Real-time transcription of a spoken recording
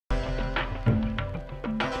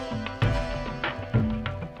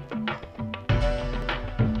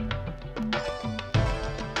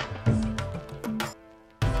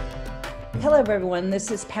Hello, everyone.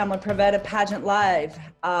 This is Pamela Prevetta, Pageant Live.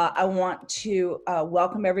 I want to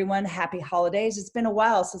welcome everyone. Happy holidays. It's been a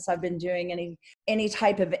while since I've been doing any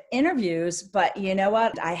type of interviews, but you know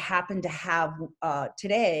what? I happen to have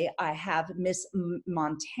today. I have Miss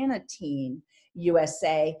Montana Teen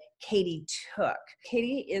USA, Katie Tooke.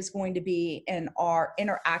 Katie is going to be in our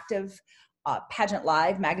interactive Pageant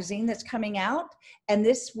Live magazine that's coming out, and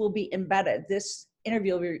this will be embedded. This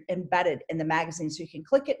interview will be embedded in the magazine, so you can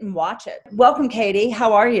click it and watch it. Welcome, Katie.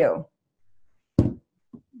 How are you?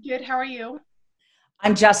 Good. How are you?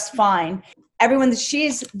 I'm just fine. Everyone,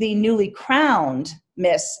 she's the newly crowned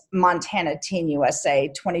Miss Montana Teen USA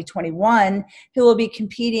 2021, who will be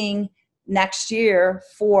competing next year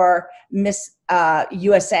for Miss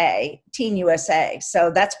USA, Teen USA.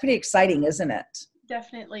 So that's pretty exciting, isn't it?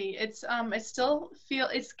 Definitely. It's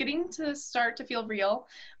getting to start to feel real,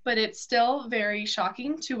 but it's still very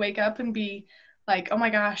shocking to wake up and be like, oh my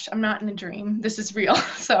gosh, I'm not in a dream. This is real.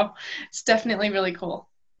 So it's definitely really cool.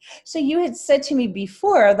 So you had said to me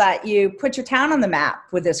before that you put your town on the map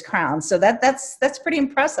with this crown. So that's pretty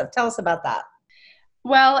impressive. Tell us about that.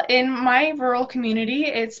 Well, in my rural community,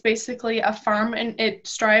 it's basically a farm, and it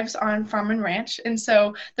strives on farm and ranch. And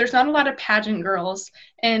so there's not a lot of pageant girls.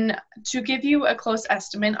 And to give you a close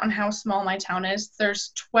estimate on how small my town is,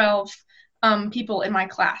 there's 12 people in my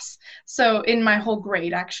class. So in my whole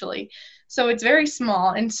grade, actually. So it's very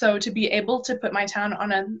small. And so to be able to put my town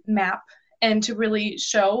on a map and to really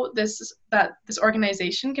show that this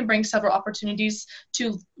organization can bring several opportunities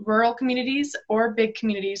to rural communities or big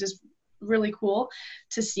communities is really cool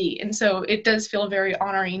to see. And so it does feel very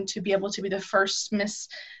honoring to be able to be the first Miss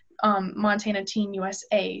Montana Teen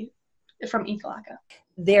USA from Ekalaka.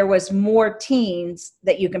 There was more teens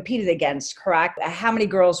that you competed against, correct? How many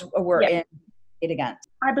girls were in against?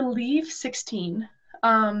 I believe 16.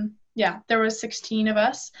 Yeah, there was 16 of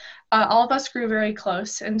us. All of us grew very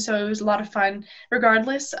close, and so it was a lot of fun.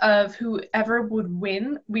 Regardless of whoever would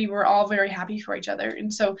win, we were all very happy for each other.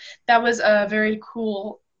 And so that was a very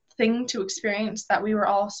cool thing to experience, that we were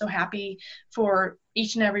all so happy for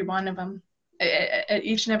each and every one of them,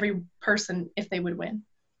 each and every person, if they would win.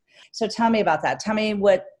 So tell me about that. Tell me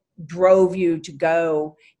what drove you to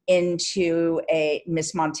go into a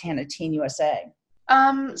Miss Montana Teen USA.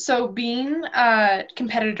 So being a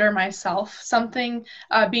competitor myself,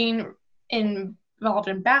 being involved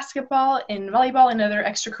in basketball, in volleyball, and other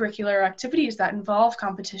extracurricular activities that involve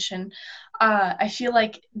competition, I feel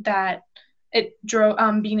like that it drove,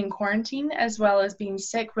 being in quarantine as well as being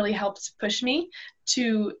sick really helped push me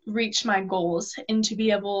to reach my goals and to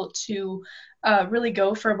be able to really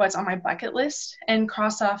go for what's on my bucket list and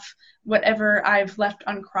cross off whatever I've left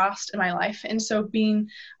uncrossed in my life. And so being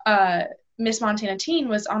Miss Montana Teen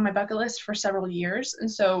was on my bucket list for several years.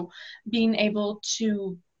 And so being able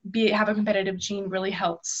to have a competitive gene really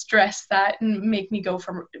helped stress that and make me go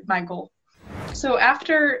for my goal. So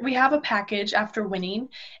we have a package after winning,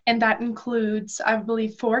 and that includes, I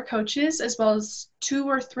believe, 4 coaches as well as 2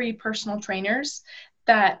 or 3 personal trainers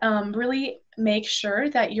that really make sure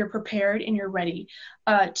that you're prepared and you're ready.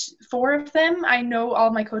 4 of them, I know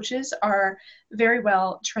all my coaches are very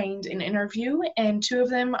well trained in interview, and 2 of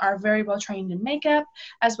them are very well trained in makeup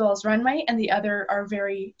as well as runway, and the other are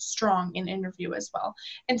very strong in interview as well.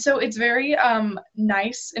 And so it's very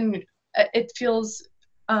nice, and it feels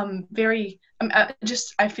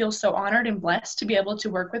I feel so honored and blessed to be able to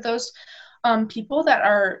work with those people that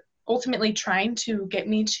are ultimately trying to get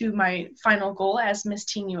me to my final goal as Miss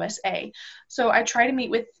Teen USA. So I try to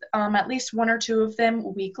meet with at least 1 or 2 of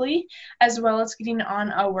them weekly, as well as getting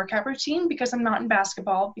on a workout routine, because I'm not in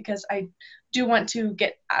basketball, because I do want to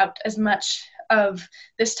get out as much of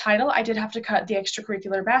this title. I did have to cut the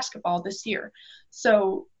extracurricular basketball this year.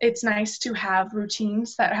 So it's nice to have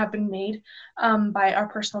routines that have been made by our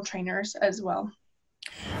personal trainers as well.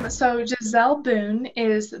 So Giselle Boone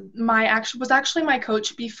was actually my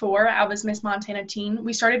coach before I was Miss Montana Teen.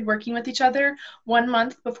 We started working with each other 1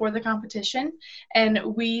 month before the competition, and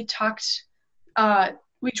we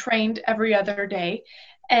trained every other day.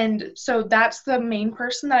 And so that's the main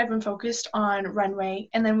person that I've been focused on runway.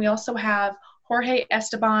 And then we also have Jorge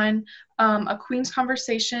Esteban, A Queen's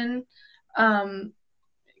Conversation,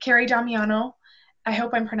 Carrie Damiano. I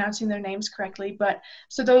hope I'm pronouncing their names correctly, but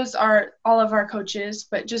so those are all of our coaches,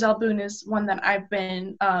 but Giselle Boone is one that I've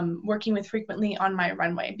been working with frequently on my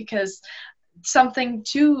runway, because something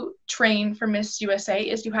to train for Miss USA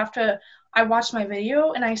is I watched my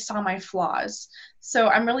video and I saw my flaws. So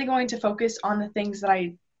I'm really going to focus on the things that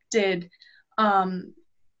I did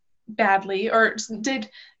badly or did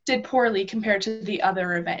poorly compared to the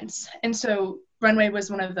other events. And so runway was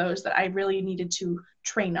one of those that I really needed to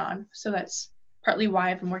train on. So that's partly why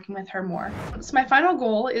I've been working with her more. So my final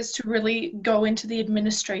goal is to really go into the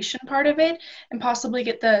administration part of it and possibly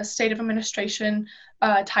get the state of administration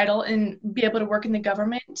title and be able to work in the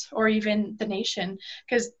government or even the nation,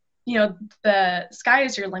 because the sky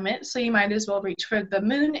is your limit, so you might as well reach for the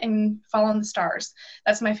moon and fall on the stars.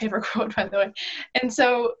 That's my favorite quote, by the way. And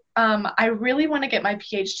so I really want to get my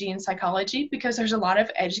PhD in psychology, because there's a lot of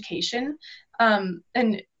education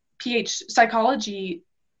and psychology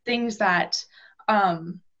things that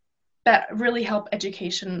really help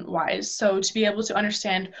education-wise. So to be able to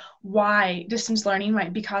understand why distance learning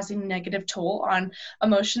might be causing a negative toll on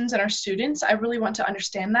emotions in our students, I really want to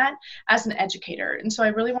understand that as an educator. And so I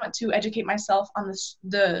really want to educate myself on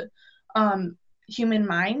the human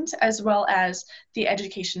mind as well as the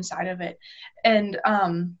education side of it. And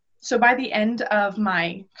so by the end of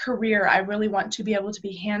my career, I really want to be able to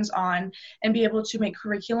be hands-on and be able to make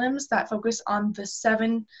curriculums that focus on the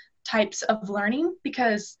 7 types of learning,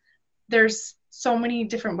 because there's so many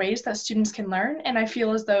different ways that students can learn, and I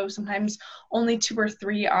feel as though sometimes only 2 or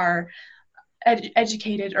 3 are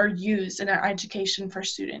educated or used in our education for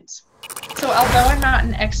students. So although I'm not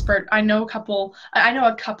an expert, I know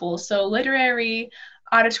a couple, so literary,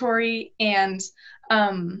 auditory, and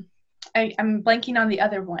I'm blanking on the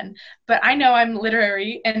other one, but I know I'm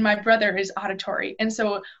literary and my brother is auditory. And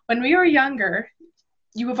so when we were younger,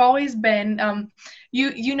 you have always been,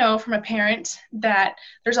 you know from a parent that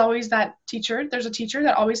there's always that teacher, there's a teacher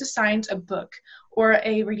that always assigns a book or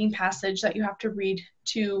a reading passage that you have to read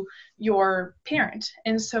to your parent.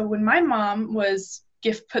 And so when my mom was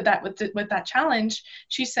put that with that challenge,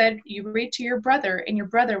 she said, you read to your brother and your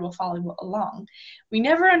brother will follow along. We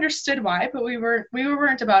never understood why, but we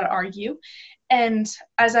weren't about to argue. And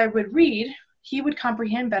as I would read, he would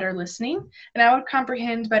comprehend better listening and I would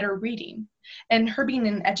comprehend better reading. And her being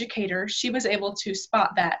an educator, she was able to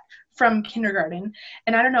spot that from kindergarten.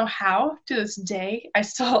 And I don't know how, to this day,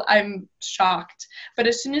 I'm shocked. But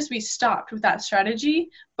as soon as we stopped with that strategy,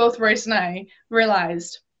 both Royce and I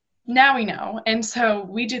realized, now we know. And so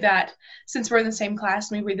we do that since we're in the same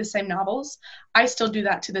class and we read the same novels. I still do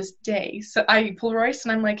that to this day. So I pull Royce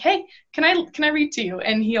and I'm like, hey, can I read to you?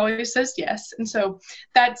 And he always says yes. And so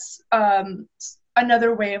that's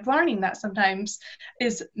another way of learning that sometimes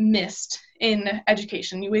is missed in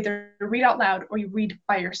education. You either read out loud or you read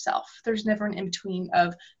by yourself. There's never an in-between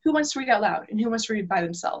of who wants to read out loud and who wants to read by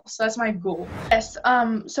themselves. So that's my goal. Yes.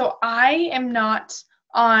 So I am not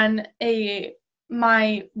on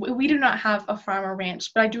we do not have a farm or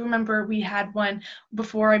ranch, but I do remember we had one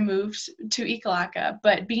before I moved to Ekalaka.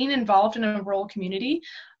 But being involved in a rural community,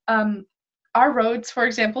 our roads, for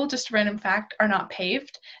example, just a random fact, are not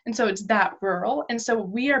paved. And so it's that rural. And so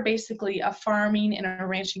we are basically a farming and a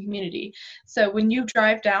ranching community. So when you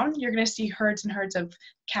drive down, you're going to see herds and herds of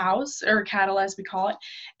cows, or cattle as we call it.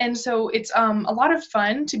 And so it's a lot of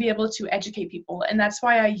fun to be able to educate people. And that's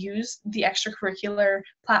why I use the extracurricular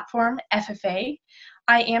platform FFA.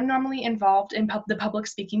 I am normally involved in the public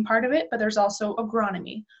speaking part of it, but there's also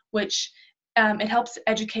agronomy, which it helps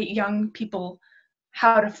educate young people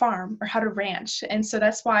how to farm or how to ranch. And so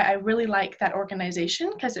that's why I really like that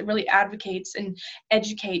organization, because it really advocates and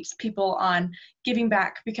educates people on giving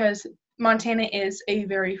back, because Montana is a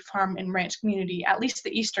very farm and ranch community, at least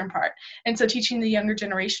the eastern part. And so teaching the younger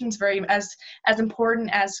generations very as important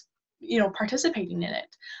as participating in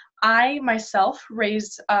it. I myself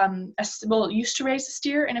used to raise a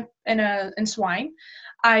steer and swine.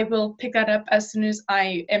 I will pick that up as soon as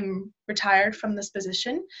I am retired from this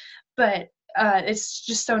position, but it's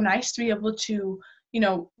just so nice to be able to,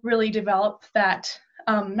 really develop that,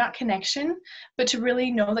 not connection, but to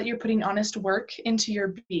really know that you're putting honest work into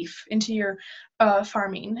your beef, into your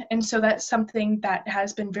farming. And so that's something that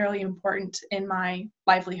has been very important in my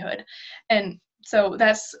livelihood. And so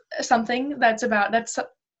that's something that's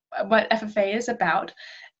what FFA is about.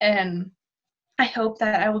 And I hope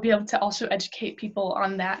that I will be able to also educate people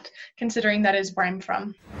on that, considering that is where I'm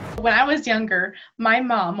from. When I was younger, my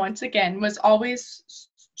mom, once again, was always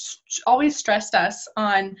stressed us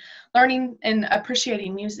on learning and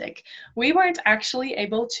appreciating music. We weren't actually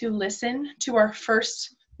able to listen to our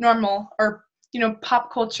first normal or,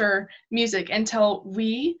 pop culture music until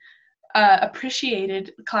we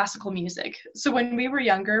appreciated classical music. So when we were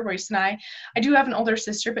younger, Royce and I do have an older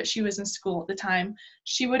sister, but she was in school at the time.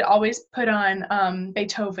 She would always put on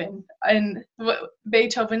Beethoven, and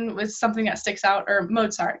Beethoven was something that sticks out, or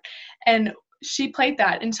Mozart. And she played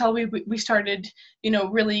that until we started,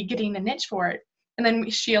 really getting a niche for it. and then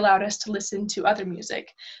she allowed us to listen to other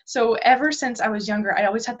music. So ever since I was younger, I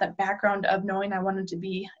always had that background of knowing I wanted to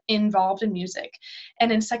be involved in music.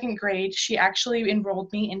 And in second grade, she actually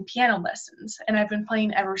enrolled me in piano lessons, and I've been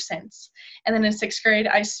playing ever since. And then in sixth grade,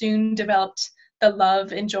 I soon developed the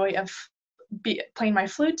love and joy of playing my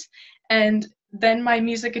flute, and then my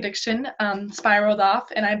music addiction spiraled off,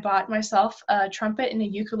 and I bought myself a trumpet and a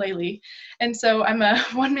ukulele. And so I'm a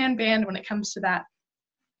one-man band when it comes to that.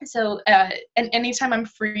 So and anytime I'm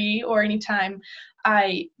free or anytime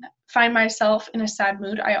I find myself in a sad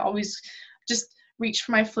mood, I always just reach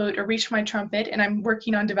for my flute or reach for my trumpet, and I'm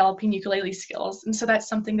working on developing ukulele skills. And so that's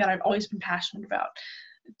something that I've always been passionate about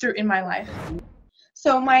in my life.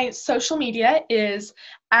 So my social media is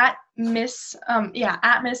at Miss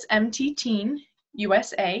MT Teen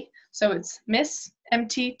USA. So it's Miss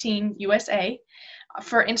MT Teen USA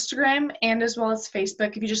for Instagram and as well as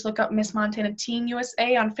Facebook. If you just look up Miss Montana Teen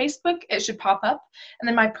USA on Facebook, it should pop up. And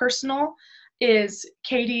then my personal is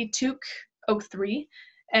Katie Tooke 03,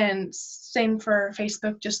 and same for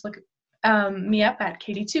Facebook. Just look me up at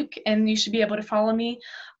Katie Tooke, and you should be able to follow me.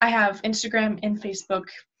 I have Instagram and Facebook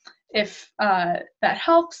if that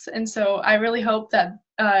helps. And so I really hope that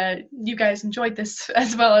you guys enjoyed this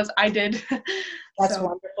as well as I did. That's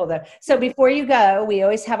wonderful though. So before you go, we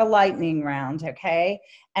always have a lightning round, okay?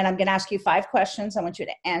 And I'm going to ask you 5 questions. I want you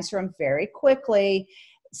to answer them very quickly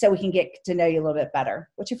so we can get to know you a little bit better.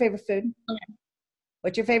 What's your favorite food? Okay.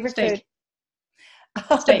 What's your favorite food?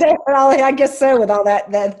 Steak. I guess so with all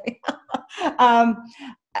that.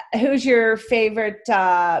 Who's your favorite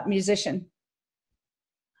musician?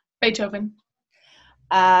 Beethoven.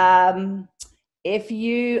 If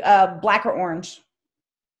you black or orange?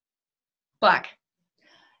 Black.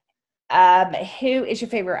 Who is your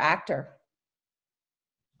favorite actor?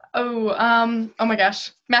 Oh my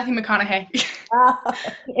gosh, Matthew McConaughey.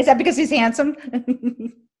 Is that because he's handsome?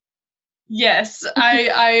 Yes,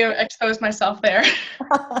 I exposed myself there.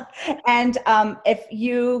 And if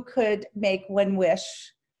you could make one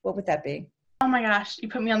wish, what would that be? Oh my gosh, you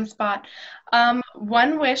put me on the spot.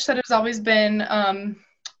 One wish that has always been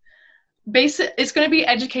it's going to be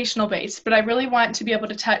educational based, but I really want to be able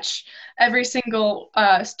to touch every single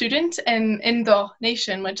student in the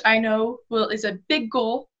nation, which I know is a big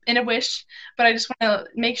goal and a wish, but I just want to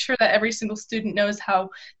make sure that every single student knows how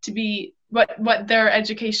to be what their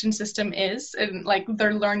education system is and like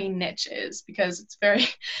their learning niche is, because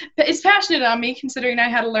it's passionate on me considering I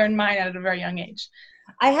had to learn mine at a very young age.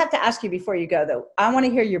 I have to ask you before you go, though, I want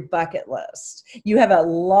to hear your bucket list. You have a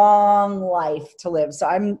long life to live.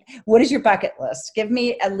 So what is your bucket list? Give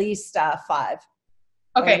me at least 5.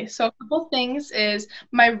 Okay, so a couple things is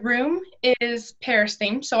my room is Paris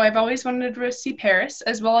themed. So I've always wanted to see Paris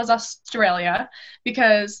as well as Australia,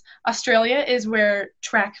 because Australia is where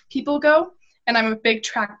track people go. And I'm a big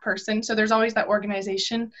track person. So there's always that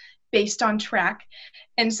organization based on track.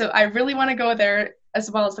 And so I really want to go there,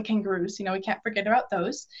 as well as the kangaroos. We can't forget about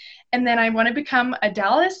those. And then I want to become a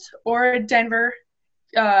Dallas or a Denver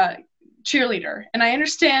cheerleader. And I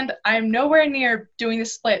understand I'm nowhere near doing the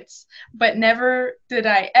splits, but never did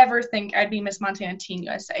I ever think I'd be Miss Montana Teen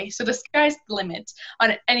USA. So the sky's the limit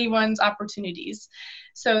on anyone's opportunities.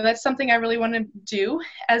 So that's something I really want to do,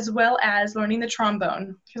 as well as learning the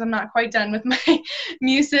trombone, because I'm not quite done with my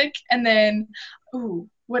music. And then, Give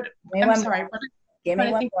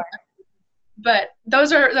me one more. But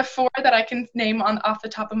those are the 4 that I can name off the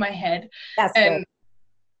top of my head. That's good.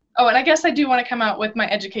 Oh, and I guess I do want to come out with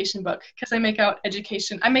my education book, because I make up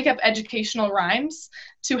educational rhymes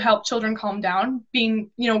to help children calm down.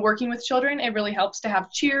 Working with children, it really helps to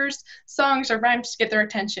have cheers, songs, or rhymes to get their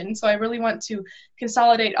attention. So I really want to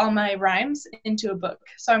consolidate all my rhymes into a book.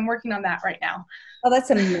 So I'm working on that right now. Oh,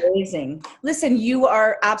 that's amazing. Listen, you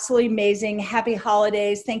are absolutely amazing. Happy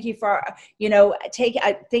holidays. Thank you for,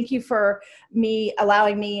 thank you for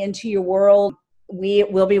allowing me into your world. We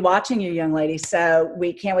will be watching you, young lady. So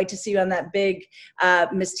we can't wait to see you on that big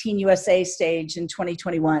Miss Teen USA stage in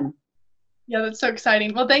 2021. Yeah, that's so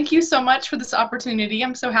exciting. Well, thank you so much for this opportunity.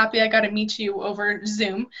 I'm so happy I got to meet you over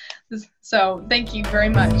Zoom. So thank you very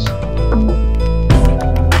much.